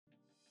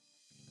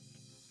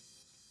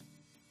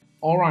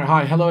Alright,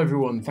 hi, hello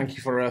everyone. Thank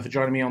you for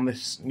joining me on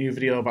this new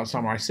video about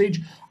Samurai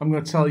Siege. I'm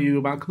going to tell you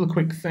about a couple of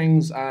quick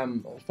things.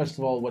 First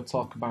of all, we'll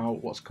talk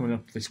about what's coming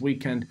up this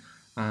weekend,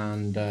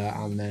 and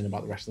then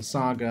about the rest of the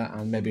saga,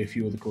 and maybe a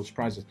few other cool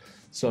surprises.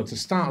 So to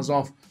start us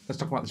off, let's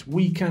talk about this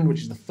weekend,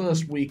 which is the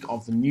first week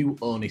of the new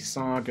Oni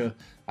saga.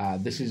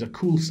 This is a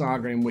cool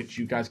saga in which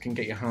you guys can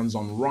get your hands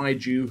on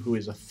Raiju, who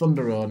is a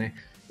Thunder Oni.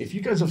 If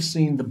you guys have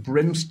seen the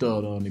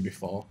Brimstone Oni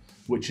before,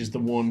 which is the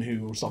one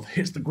who sort of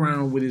hits the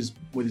ground with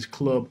his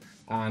club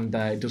and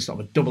it does sort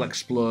of a double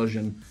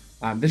explosion.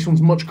 This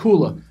one's much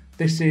cooler.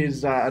 This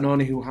is an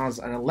Oni who has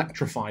an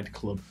electrified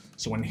club.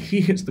 So when he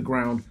hits the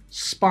ground,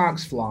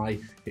 sparks fly,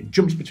 it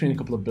jumps between a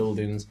couple of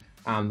buildings,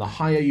 and the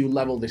higher you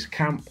level this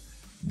camp,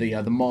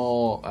 the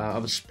more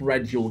of a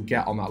spread you'll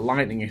get on that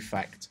lightning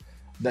effect.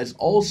 There's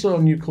also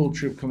a new cool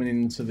troop coming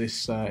into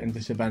this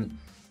event.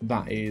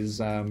 That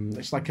is,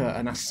 it's like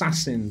an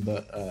assassin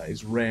that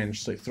is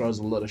ranged, so it throws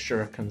a lot of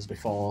shurikens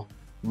before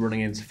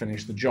running in to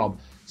finish the job.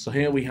 So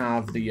here we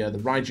have the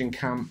Raijin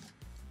camp,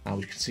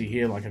 which you can see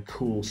here, like a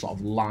cool sort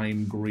of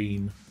lime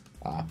green,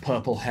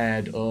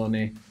 purple-haired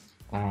Oni.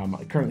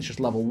 Currently it's just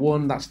level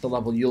 1, that's the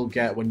level you'll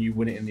get when you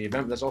win it in the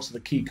event. There's also the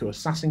Kiku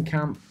assassin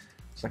camp.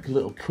 It's like a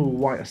little cool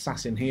white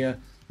assassin here.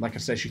 Like I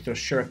said, she throws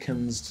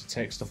shurikens to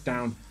take stuff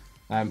down.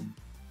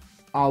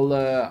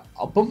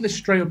 I'll bump this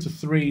straight up to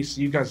 3 so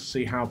you guys will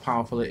see how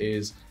powerful it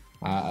is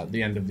at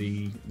the end of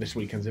this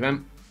weekend's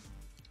event,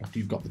 after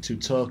you've got the 2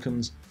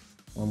 tokens,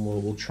 and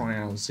we'll try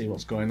out and see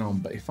what's going on.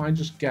 But if I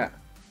just get,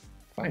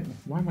 why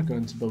am I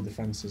going to build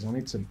defenses? I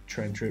need to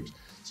train troops.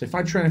 So if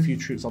I train a few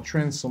troops, I'll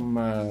train some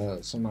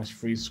nice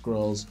freeze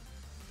scrolls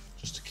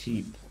just to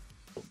keep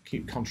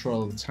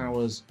control of the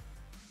towers.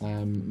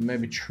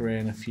 Maybe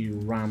train a few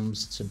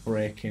rams to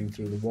break in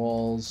through the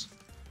walls.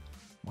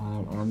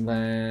 And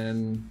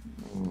then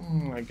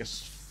I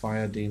guess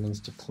fire demons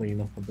to clean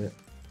up a bit.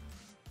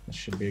 This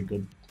should be a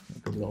good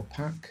little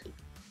pack.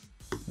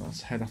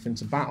 Let's head off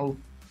into battle,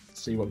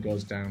 see what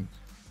goes down.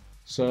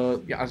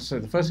 So yeah, as I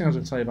said, the first thing I was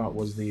going to tell you about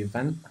was the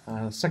event.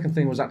 Second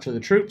thing was actually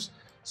the troops.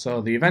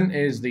 So the event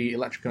is the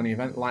Electric Oni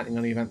event, Lightning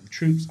Oni event. The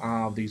troops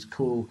are these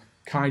cool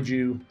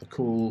Kaiju, the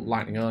cool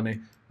Lightning Oni,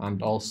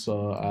 and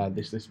also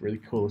this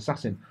really cool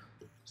assassin.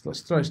 So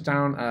let's throw this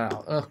down.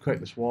 Earthquake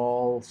this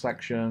wall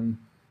section.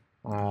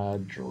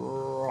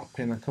 Drop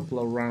in a couple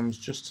of rams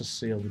just to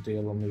seal the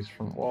deal on these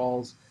front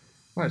walls.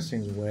 Well, it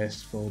seems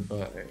wasteful,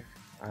 but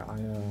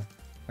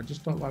I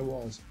just don't like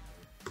walls.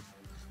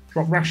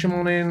 Drop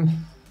Rashomon in.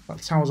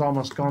 That tower's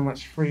almost gone.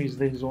 Let's freeze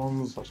these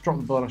ones. Let's drop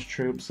the bonus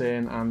troops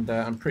in,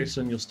 and pretty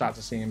soon you'll start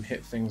to see him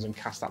hit things and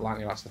cast that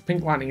lightning. That's the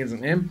pink lightning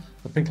isn't him.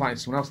 The pink lightning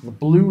is someone else. The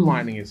blue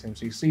lightning is him.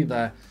 So you see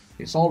there,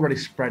 it's already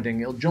spreading.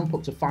 It'll jump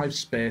up to 5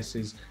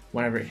 spaces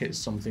whenever it hits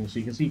something. So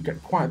you can see you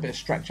get quite a bit of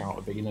stretch out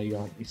of it. You know,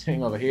 you're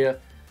hitting over here,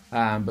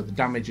 but the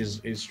damage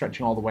is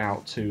stretching all the way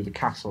out to the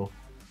castle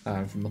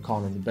from the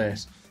corner of the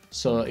base.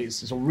 So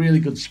it's a really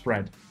good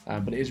spread,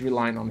 but it is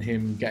reliant on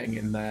him getting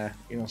in there,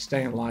 you know,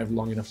 staying alive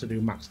long enough to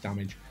do max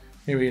damage.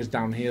 Here he is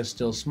down here,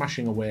 still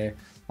smashing away.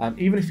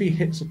 Even if he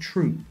hits a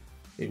troop,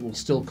 it will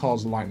still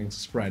cause the lightning to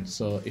spread.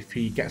 So if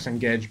he gets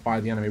engaged by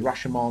the enemy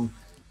Rashomon,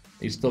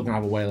 he's still going to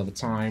have a whale of a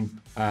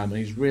time. And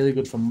he's really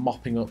good for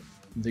mopping up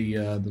the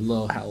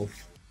low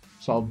health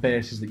sort of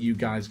bases that you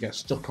guys get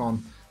stuck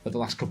on at the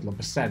last couple of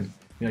percent.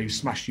 You know, you've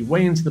smashed your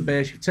way into the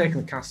base, you've taken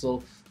the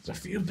castle, there's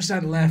a few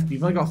percent left,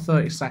 you've only got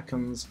 30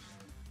 seconds.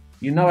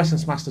 You know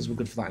Essence Masters were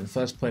good for that in the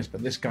first place,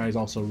 but this guy is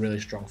also really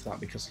strong for that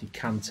because he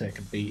can take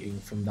a beating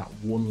from that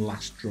one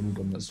last drum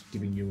gun that's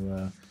giving you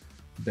a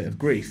bit of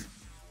grief.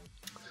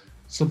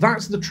 So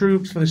that's the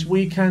troops for this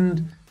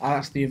weekend.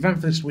 That's the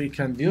event for this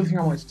weekend. The other thing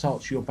I wanted to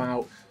talk to you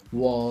about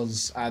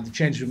was the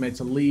changes we've made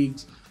to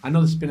leagues. I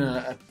know this has been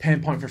a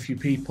pain point for a few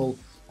people.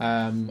 You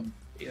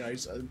know,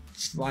 it's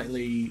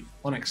slightly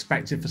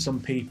unexpected for some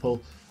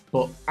people,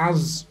 but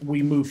as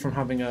we move from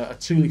having a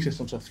 2-league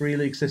system to a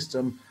 3-league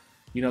system,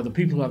 you know, the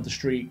people who have the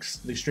streaks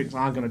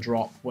are going to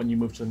drop when you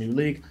move to a new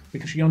league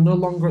because you're no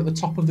longer at the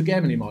top of the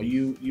game anymore.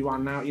 You are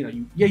now, you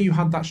know, you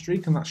had that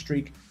streak, and that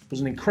streak was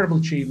an incredible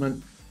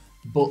achievement,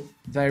 but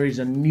there is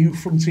a new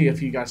frontier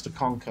for you guys to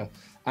conquer,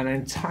 an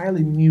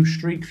entirely new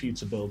streak for you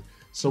to build.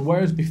 So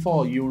whereas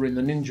before you were in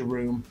the ninja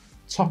room,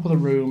 top of the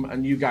room,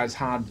 and you guys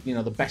had, you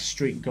know, the best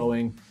streak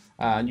going,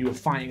 and you were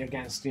fighting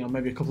against, you know,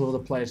 maybe a couple of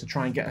other players to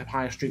try and get a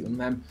higher streak than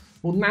them.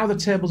 Well, now the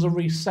tables are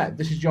reset.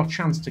 This is your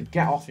chance to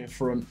get off in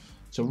front,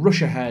 to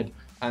rush ahead,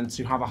 and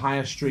to have a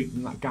higher streak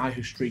than that guy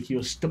whose streak you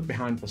were stuck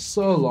behind for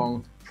so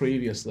long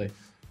previously.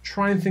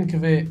 Try and think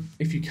of it,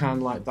 if you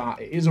can, like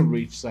that. It is a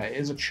reach set. It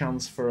is a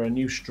chance for a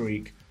new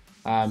streak.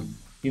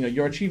 You know,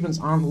 your achievements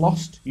aren't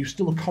lost. You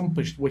still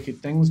accomplished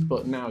wicked things,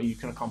 but now you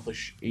can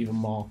accomplish even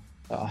more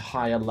at a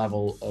higher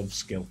level of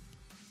skill.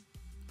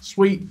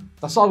 Sweet,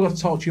 that's all I've got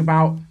to talk to you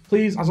about.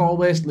 Please, as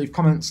always, leave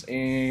comments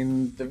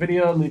in the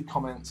video, leave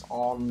comments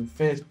on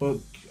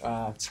Facebook,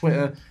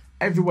 Twitter,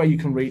 everywhere you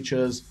can reach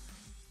us.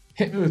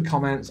 Hit me with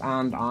comments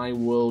and I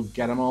will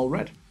get them all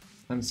read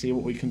and see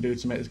what we can do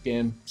to make this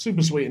game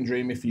super sweet and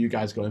dreamy for you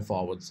guys going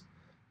forwards.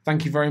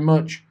 Thank you very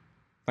much.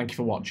 Thank you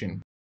for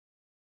watching.